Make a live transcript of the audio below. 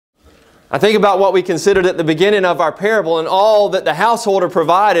I think about what we considered at the beginning of our parable and all that the householder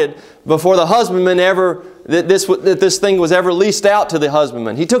provided before the husbandman ever, that this thing was ever leased out to the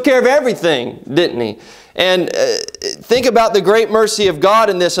husbandman. He took care of everything, didn't he? And think about the great mercy of God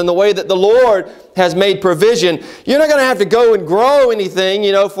in this and the way that the Lord has made provision. You're not going to have to go and grow anything,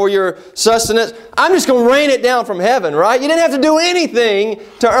 for your sustenance. I'm just going to rain it down from heaven, right? You didn't have to do anything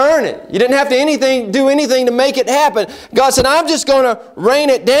to earn it. You didn't have to do anything to make it happen. God said, I'm just going to rain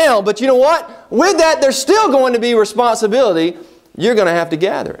it down. But you know what? With that, there's still going to be responsibility. You're going to have to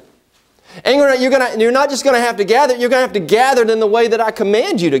gather it. And you're not just going to have to gather it, you're going to have to gather it in the way that I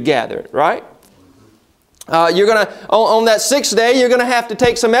command you to gather it, right? You're going to, on that sixth day, you're going to have to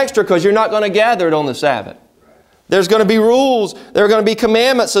take some extra because you're not going to gather it on the Sabbath. There's going to be rules. There are going to be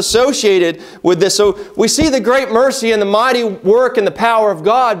commandments associated with this. So we see the great mercy and the mighty work and the power of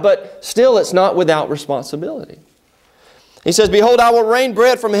God, but still it's not without responsibility. He says, behold, I will rain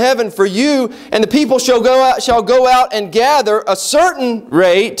bread from heaven for you, and the people shall go out and gather a certain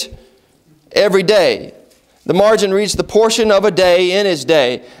rate every day. The margin reads the portion of a day in his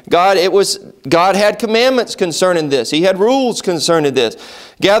day. God had commandments concerning this. He had rules concerning this.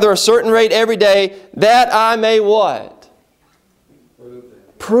 Gather a certain rate every day that I may what?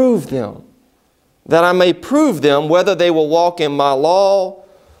 Prove them. That I may prove them whether they will walk in my law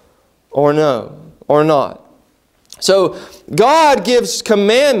or not. So God gives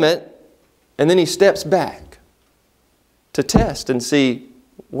commandment and then He steps back to test and see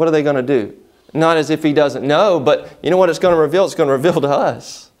what are they going to do. Not as if He doesn't know, but you know what it's going to reveal? It's going to reveal to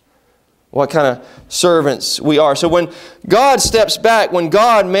us what kind of servants we are. So when God steps back, when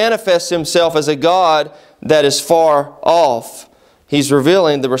God manifests Himself as a God that is far off, He's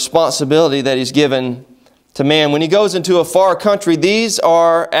revealing the responsibility that He's given to man. When He goes into a far country, these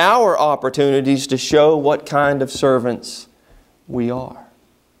are our opportunities to show what kind of servants we are.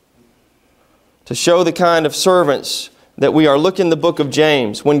 To show the kind of servants that we are. Look in the book of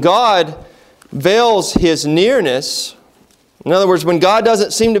James. When God veils His nearness, in other words, when God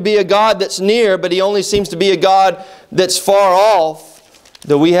doesn't seem to be a God that's near, but He only seems to be a God that's far off,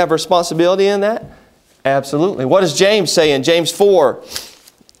 do we have responsibility in that? Absolutely. What does James say in James 4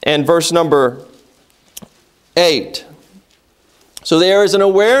 and verse number 8? So there is an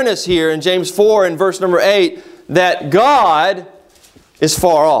awareness here in James 4 and verse number 8 that God is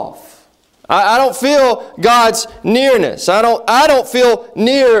far off. I don't feel God's nearness. I don't feel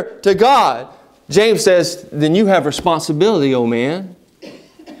near to God. James says, then you have responsibility, oh man.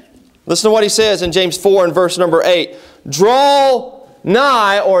 Listen to what he says in James 4 and verse number 8. Draw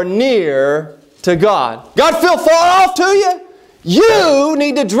nigh or near to God. God feel far off to you? You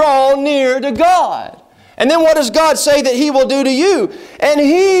need to draw near to God. And then what does God say that He will do to you? And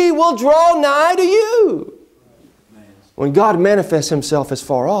He will draw nigh to you. When God manifests Himself as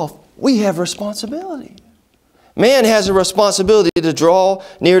far off, we have responsibility. Man has a responsibility to draw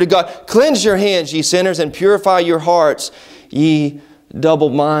near to God. Cleanse your hands, ye sinners, and purify your hearts, ye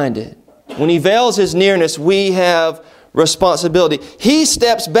double-minded. When He veils His nearness, we have responsibility. He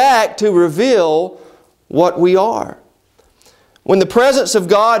steps back to reveal what we are. When the presence of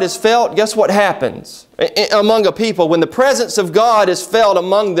God is felt, guess what happens among a people? When the presence of God is felt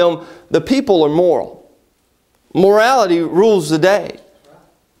among them, the people are moral. Morality rules the day.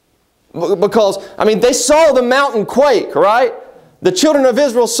 Because, they saw the mountain quake, right? The children of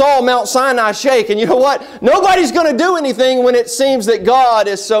Israel saw Mount Sinai shake. And you know what? Nobody's going to do anything when it seems that God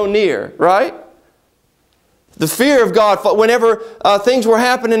is so near, right? The fear of God, whenever things were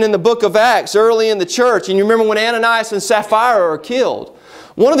happening in the book of Acts early in the church, and you remember when Ananias and Sapphira are killed.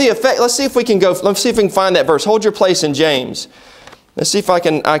 One of the effects, let's see if we can find that verse. Hold your place in James. Let's see if I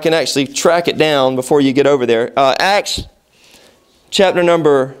can actually track it down before you get over there. Acts chapter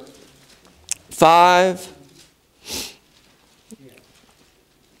number 5.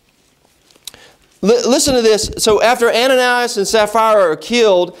 Listen to this. So after Ananias and Sapphira are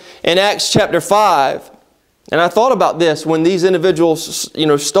killed in Acts chapter 5, and I thought about this when these individuals,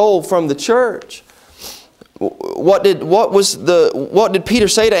 stole from the church. What did Peter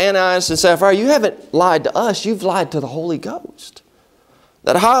say to Ananias and Sapphira? You haven't lied to us, you've lied to the Holy Ghost.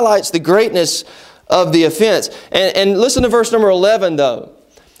 That highlights the greatness of the offense. And listen to verse number 11 though.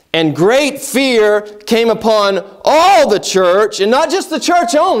 And great fear came upon all the church, and not just the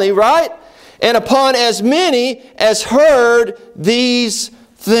church only, right? And upon as many as heard these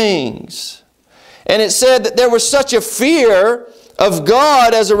things. And it said that there was such a fear of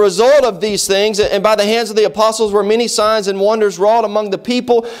God as a result of these things. And by the hands of the apostles were many signs and wonders wrought among the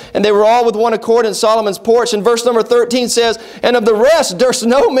people, and they were all with one accord in Solomon's porch. And verse number 13 says, and of the rest durst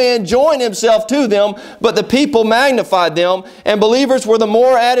no man join himself to them, but the people magnified them, and believers were the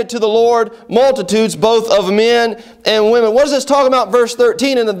more added to the Lord, multitudes both of men and women. What is this talking about? Verse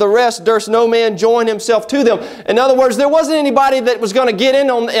 13, and of the rest durst no man join himself to them. In other words, there wasn't anybody that was going to get in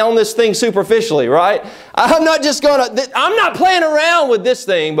on this thing superficially, right? I'm not playing around with this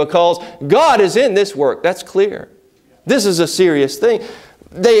thing because God is in this work. That's clear. This is a serious thing.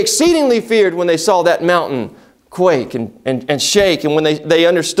 They exceedingly feared when they saw that mountain quake and shake, and when they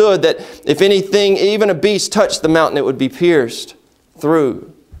understood that if anything, even a beast touched the mountain, it would be pierced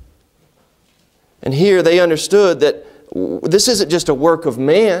through. And here they understood that this isn't just a work of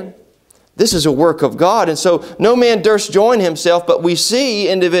man. This is a work of God. And so no man durst join himself, but we see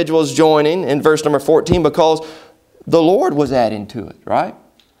individuals joining in verse number 14 because the Lord was adding to it, right?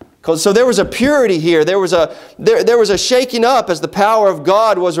 So there was a purity here. There was a shaking up as the power of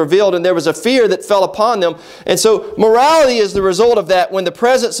God was revealed, and there was a fear that fell upon them. And so morality is the result of that. When the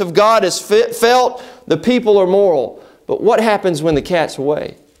presence of God is felt, the people are moral. But what happens when the cat's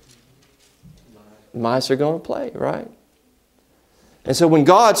away? Mice are going to play, right? And so when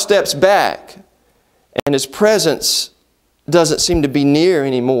God steps back and His presence doesn't seem to be near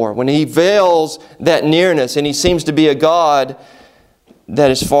anymore, when He veils that nearness and He seems to be a God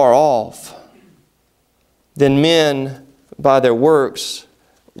that is far off, then men, by their works,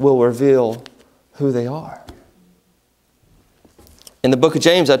 will reveal who they are. In the book of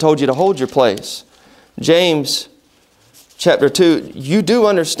James, I told you to hold your place. James chapter 2, you do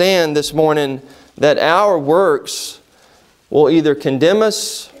understand this morning that our works will either condemn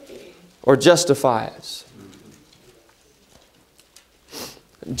us or justify us.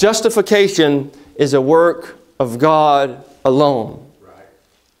 Justification is a work of God alone.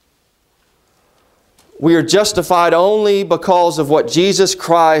 We are justified only because of what Jesus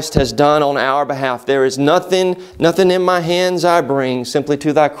Christ has done on our behalf. There is nothing in my hands I bring, simply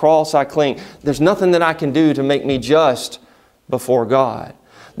to Thy cross I cling. There's nothing that I can do to make me just before God.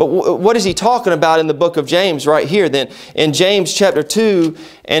 But what is he talking about in the book of James right here then? In James chapter 2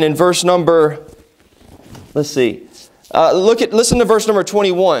 and in verse number, let's see. Listen to verse number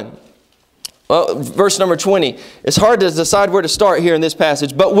 21. Well, verse number 20. It's hard to decide where to start here in this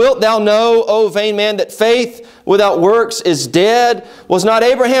passage. But wilt thou know, O vain man, that faith without works is dead? Was not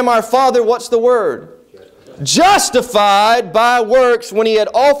Abraham our father, what's the word? Justified by works when he had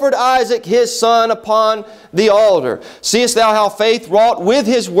offered Isaac his son upon the altar. Seest thou how faith wrought with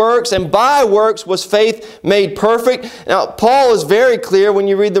his works, and by works was faith made perfect? Now, Paul is very clear when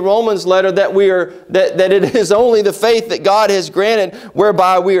you read the Romans letter that that it is only the faith that God has granted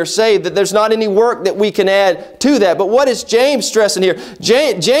whereby we are saved, that there's not any work that we can add to that. But what is James stressing here?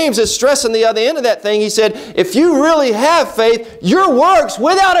 James is stressing the other end of that thing. He said, if you really have faith, your works,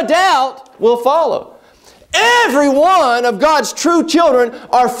 without a doubt, will follow. Every one of God's true children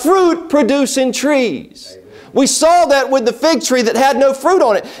are fruit-producing trees. We saw that with the fig tree that had no fruit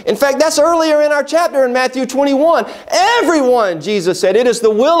on it. In fact, that's earlier in our chapter in Matthew 21. Everyone, Jesus said, it is the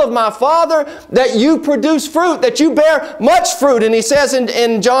will of my Father that you produce fruit, that you bear much fruit. And He says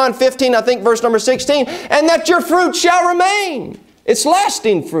in John 15, I think verse number 16, and that your fruit shall remain. It's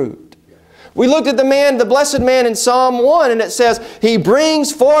lasting fruit. We looked at the blessed man in Psalm 1, and it says, he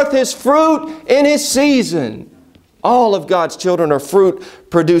brings forth his fruit in his season. All of God's children are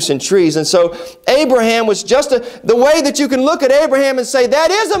fruit-producing trees. And so Abraham was the way that you can look at Abraham and say, that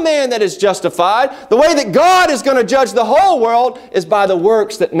is a man that is justified. The way that God is going to judge the whole world is by the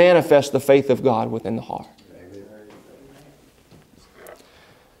works that manifest the faith of God within the heart.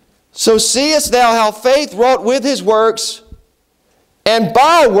 So seest thou how faith wrought with his works, and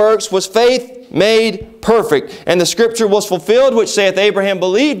by works was faith made perfect. And the scripture was fulfilled, which saith, Abraham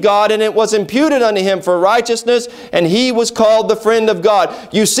believed God, and it was imputed unto him for righteousness, and he was called the friend of God.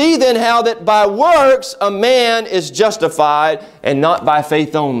 You see then how that by works a man is justified, and not by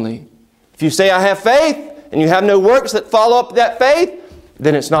faith only. If you say, I have faith, and you have no works that follow up that faith,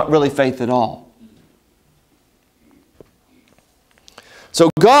 then it's not really faith at all.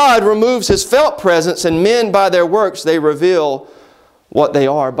 So God removes His felt presence, and men by their works they reveal what they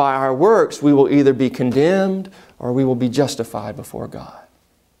are. By our works we will either be condemned or we will be justified before God.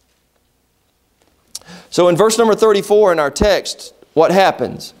 So in verse number 34 in our text, what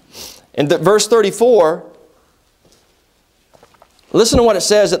happens? In verse 34, listen to what it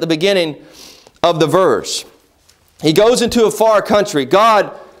says at the beginning of the verse. He goes into a far country.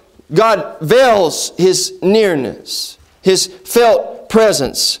 God veils His nearness, His felt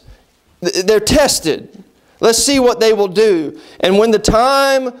presence. They're tested. Let's see what they will do. And when the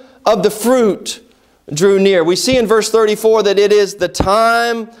time of the fruit drew near. We see in verse 34 that it is the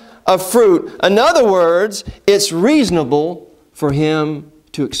time of fruit. In other words, it's reasonable for him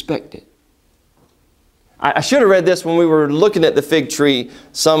to expect it. I should have read this when we were looking at the fig tree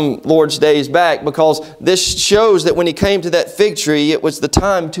some Lord's days back, because this shows that when he came to that fig tree, it was the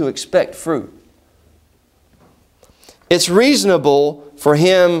time to expect fruit. It's reasonable for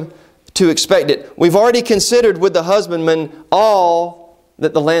him to expect it. We've already considered with the husbandman all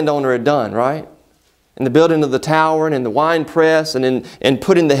that the landowner had done, right? In the building of the tower and in the wine press and in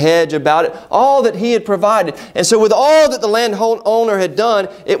putting the hedge about it, all that he had provided. And so with all that the landowner had done,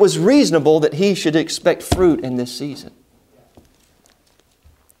 it was reasonable that he should expect fruit in this season.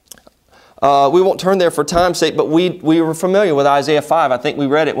 We won't turn there for time's sake, but we were familiar with Isaiah 5. I think we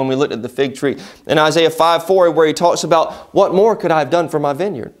read it when we looked at the fig tree. In Isaiah 5:4, where he talks about, what more could I have done for my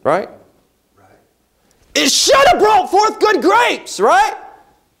vineyard, right? It should have brought forth good grapes, right?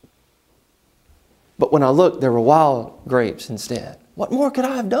 But when I looked, there were wild grapes instead. What more could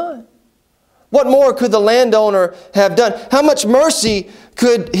I have done? What more could the landowner have done? How much mercy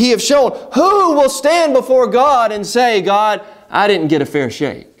could he have shown? Who will stand before God and say, God, I didn't get a fair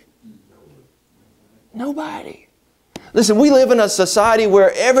shake? Nobody. Listen, we live in a society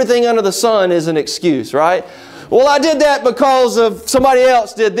where everything under the sun is an excuse, right? Well, I did that because of somebody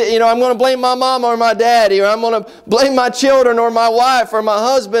else did that. You know, I'm going to blame my mom or my daddy, or I'm going to blame my children or my wife or my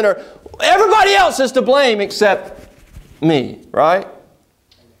husband, or everybody else is to blame except me, right?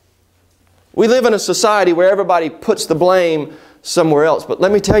 We live in a society where everybody puts the blame somewhere else. But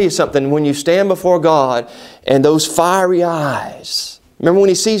let me tell you something. When you stand before God and those fiery eyes, remember when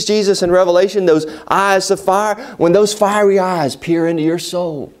he sees Jesus in Revelation, those eyes of fire? When those fiery eyes peer into your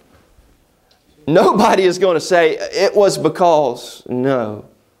soul, nobody is going to say, it was because. No.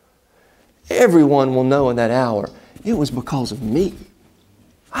 Everyone will know in that hour, it was because of me.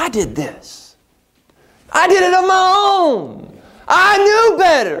 I did this. I did it on my own. I knew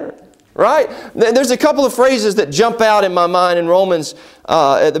better. Right? There's a couple of phrases that jump out in my mind in Romans,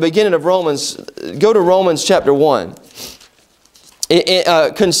 at the beginning of Romans. Go to Romans chapter 1.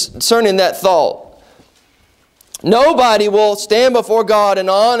 Concerning that thought. Nobody will stand before God and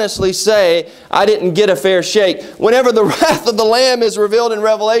honestly say, I didn't get a fair shake. Whenever the wrath of the Lamb is revealed in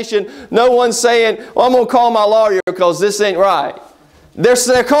Revelation, no one's saying, well, I'm going to call my lawyer because this ain't right.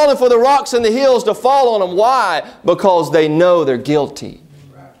 They're calling for the rocks and the hills to fall on them. Why? Because they know they're guilty.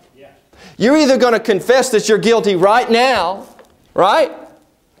 You're either going to confess that you're guilty right now, right?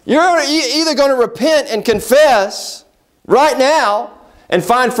 You're either going to repent and confess right now and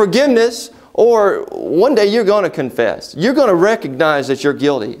find forgiveness, or one day you're going to confess. You're going to recognize that you're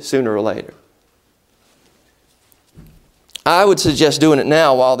guilty sooner or later. I would suggest doing it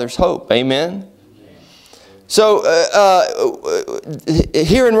now while there's hope. Amen? So,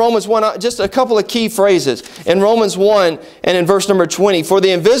 here in Romans 1, just a couple of key phrases. In Romans 1 and in verse number 20, for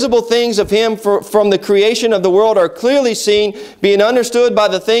the invisible things of Him from the creation of the world are clearly seen, being understood by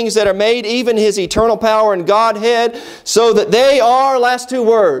the things that are made, even His eternal power and Godhead, so that they are, last two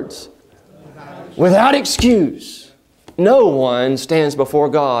words, without excuse. No one stands before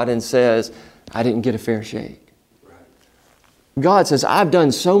God and says, I didn't get a fair shake. God says, I've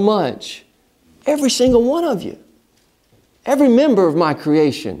done so much. Every single one of you, every member of my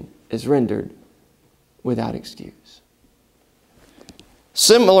creation is rendered without excuse.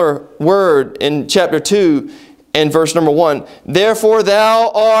 Similar word in chapter 2 and verse number 1. Therefore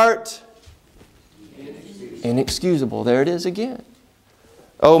thou art inexcusable. There it is again.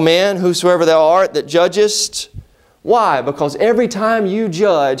 O man, whosoever thou art that judgest. Why? Because every time you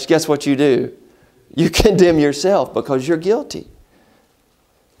judge, guess what you do? You condemn yourself because you're guilty.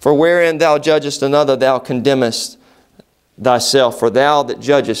 For wherein thou judgest another, thou condemnest thyself. For thou that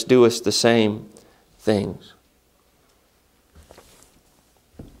judgest doest the same things.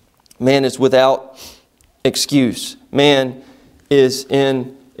 Man is without excuse. Man is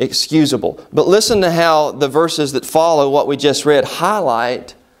inexcusable. But listen to how the verses that follow what we just read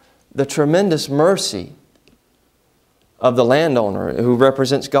highlight the tremendous mercy of the landowner who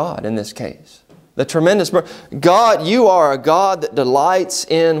represents God in this case. The tremendous mercy. God, you are a God that delights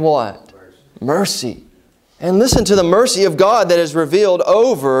in what? Mercy. And listen to the mercy of God that is revealed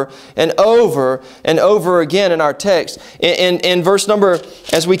over and over and over again in our text. In verse number,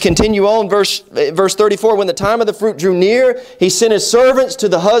 as we continue on, verse 34, when the time of the fruit drew near, He sent His servants to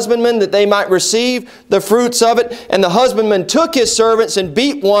the husbandmen that they might receive the fruits of it. And the husbandman took his servants and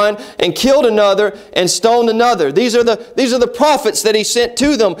beat one and killed another and stoned another. These are the prophets that He sent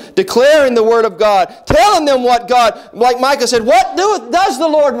to them, declaring the word of God, telling them what God, like Micah said, what does the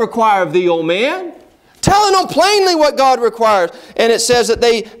Lord require of thee, O man? telling them plainly what God requires. And it says that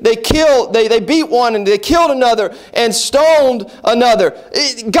they beat one and they killed another and stoned another.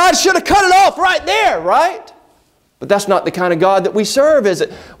 God should have cut it off right there, right? But that's not the kind of God that we serve, is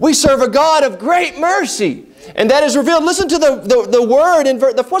it? We serve a God of great mercy. And that is revealed. Listen to the word.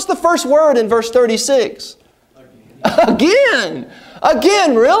 What's the first word in verse 36? Again.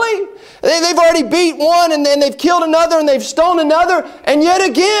 Again, really? They've already beat one and then they've killed another and they've stoned another. And yet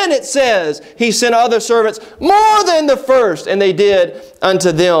again it says, He sent other servants more than the first, and they did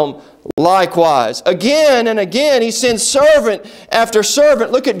unto them likewise. Again and again He sends servant after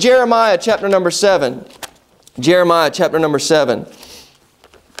servant. Look at Jeremiah chapter number 7. Jeremiah chapter number 7.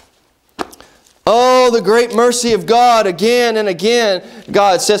 Oh, the great mercy of God. Again and again,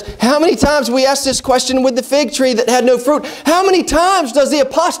 God says, how many times we ask this question with the fig tree that had no fruit? How many times does the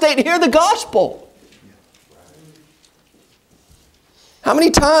apostate hear the gospel? How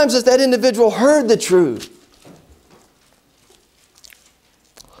many times has that individual heard the truth?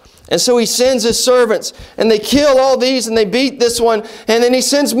 And so He sends His servants, and they kill all these, and they beat this one. And then He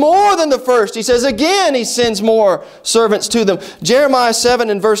sends more than the first. He says again He sends more servants to them. Jeremiah 7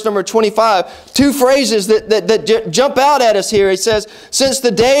 and verse number 25. Two phrases that jump out at us here. He says, since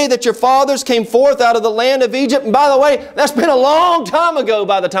the day that your fathers came forth out of the land of Egypt. And by the way, that's been a long time ago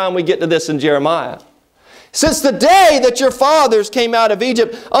by the time we get to this in Jeremiah. Since the day that your fathers came out of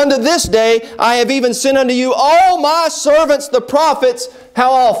Egypt, unto this day I have even sent unto you all my servants, the prophets.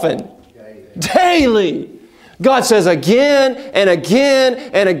 How often? Daily. God says again and again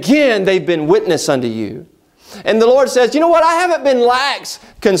and again they've been witness unto you. And the Lord says, you know what? I haven't been lax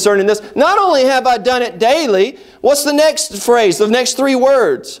concerning this. Not only have I done it daily, what's the next phrase? The next three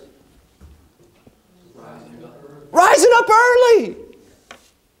words? Rising up early.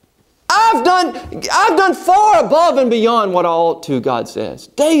 I've done far above and beyond what I ought to, God says.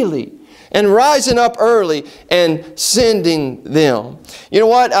 Daily. And rising up early and sending them. You know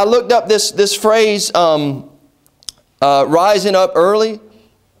what? I looked up this phrase, rising up early.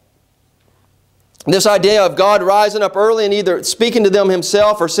 This idea of God rising up early and either speaking to them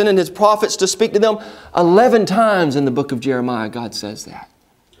Himself or sending His prophets to speak to them. 11 times in the book of Jeremiah, God says that.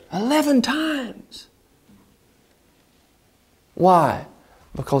 11 times. Why?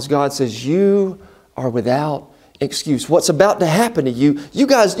 Because God says, you are without excuse. What's about to happen to you, you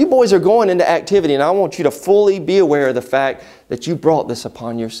boys are going into activity, and I want you to fully be aware of the fact that you brought this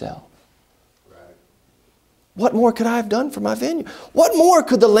upon yourself. Right. What more could I have done for my vineyard? What more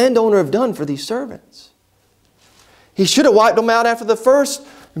could the landowner have done for these servants? He should have wiped them out after the first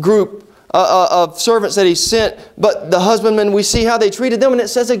group of servants that He sent, but the husbandmen, we see how they treated them, and it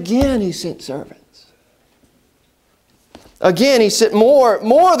says again He sent servants. Again, He sent more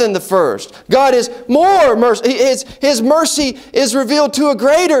than the first. God is more mercy. His mercy is revealed to a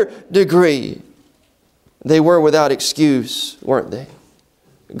greater degree. They were without excuse, weren't they?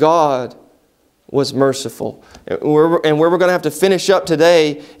 God was merciful. And where we're going to have to finish up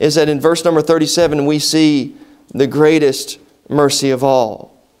today is that in verse number 37 we see the greatest mercy of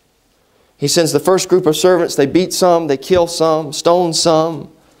all. He sends the first group of servants. They beat some, they kill some, stone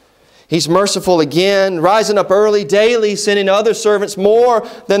some. He's merciful again, rising up early, daily, sending other servants more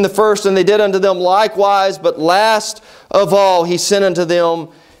than the first, and they did unto them likewise. But last of all, He sent unto them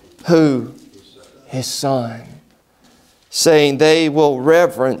who? His Son, saying, they will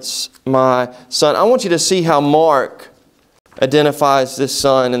reverence my Son. I want you to see how Mark identifies this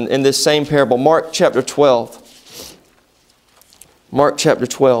Son in this same parable. Mark chapter 12. Mark chapter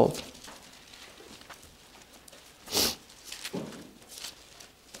 12.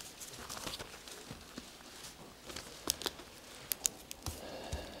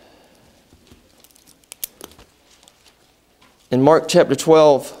 In Mark chapter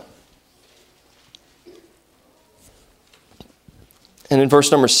 12, and in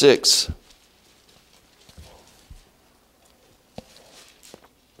verse number 6,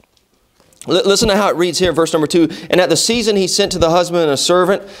 listen to how it reads here, verse number 2. And at the season He sent to the husbandman a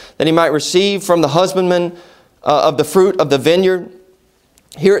servant, that he might receive from the husbandman of the fruit of the vineyard.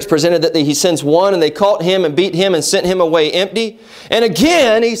 Here it's presented that He sends one, and they caught him and beat him and sent him away empty. And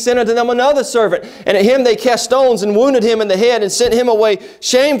again He sent unto them another servant, and at him they cast stones and wounded him in the head and sent him away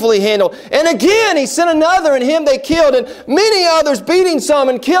shamefully handled. And again He sent another, and him they killed, and many others, beating some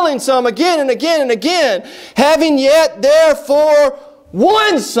and killing some again and again and again. Having yet therefore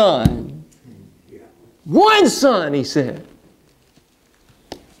one son. One son, He said.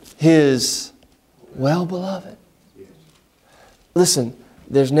 His well-beloved. Listen.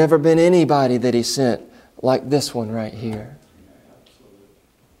 There's never been anybody that He sent like this one right here.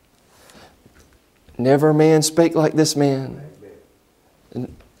 Never man spake like this man.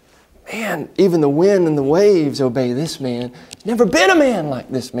 And Man, even the wind and the waves obey this man. Never been a man like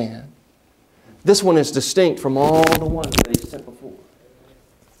this man. This one is distinct from all the ones that he sent before.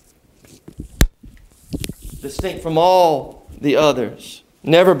 Distinct from all the others.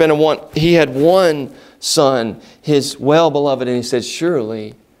 Never been a one. He had one son, his well-beloved, and he said,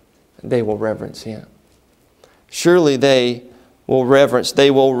 surely they will reverence him. Surely they will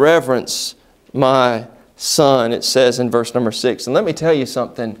reverence my son, it says in verse number 6. And let me tell you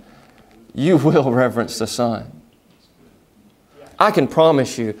something. You will reverence the Son. I can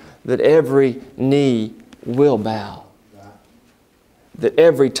promise you that every knee will bow. That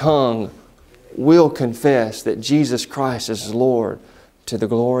every tongue will confess that Jesus Christ is Lord to the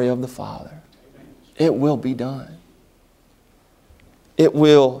glory of the Father. It will be done. It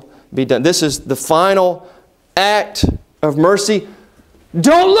will be done. This is the final act of mercy.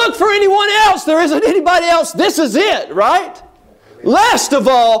 Don't look for anyone else. There isn't anybody else. This is it, right? Last of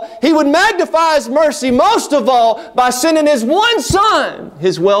all, He would magnify His mercy most of all by sending His one Son,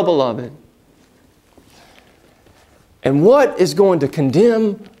 His well-beloved. And what is going to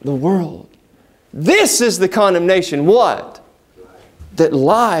condemn the world? This is the condemnation. What? That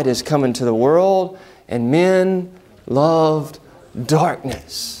light is coming to the world and men loved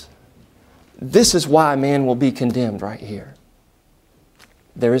darkness. This is why man will be condemned right here.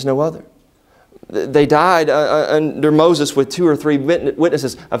 There is no other. They died under Moses with 2 or 3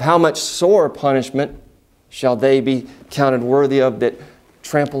 witnesses of how much sore punishment shall they be counted worthy of that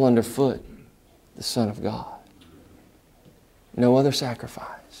trample underfoot the Son of God. No other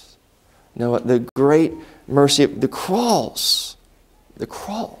sacrifice. No, the great mercy of the cross. The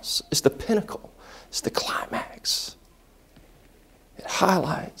cross is the pinnacle. It's the climax. It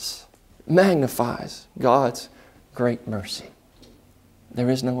highlights, magnifies God's great mercy. There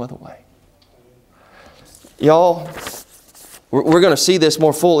is no other way. Y'all, we're going to see this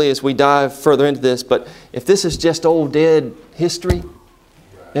more fully as we dive further into this, but if this is just old dead history,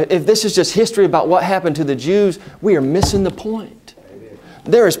 if this is just history about what happened to the Jews, we are missing the point.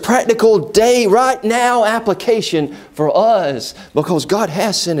 There is practical day, right now application for us because God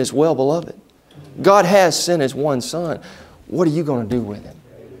has sent His well-beloved. God has sent His one Son. What are you going to do with Him?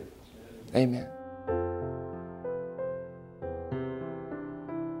 Amen.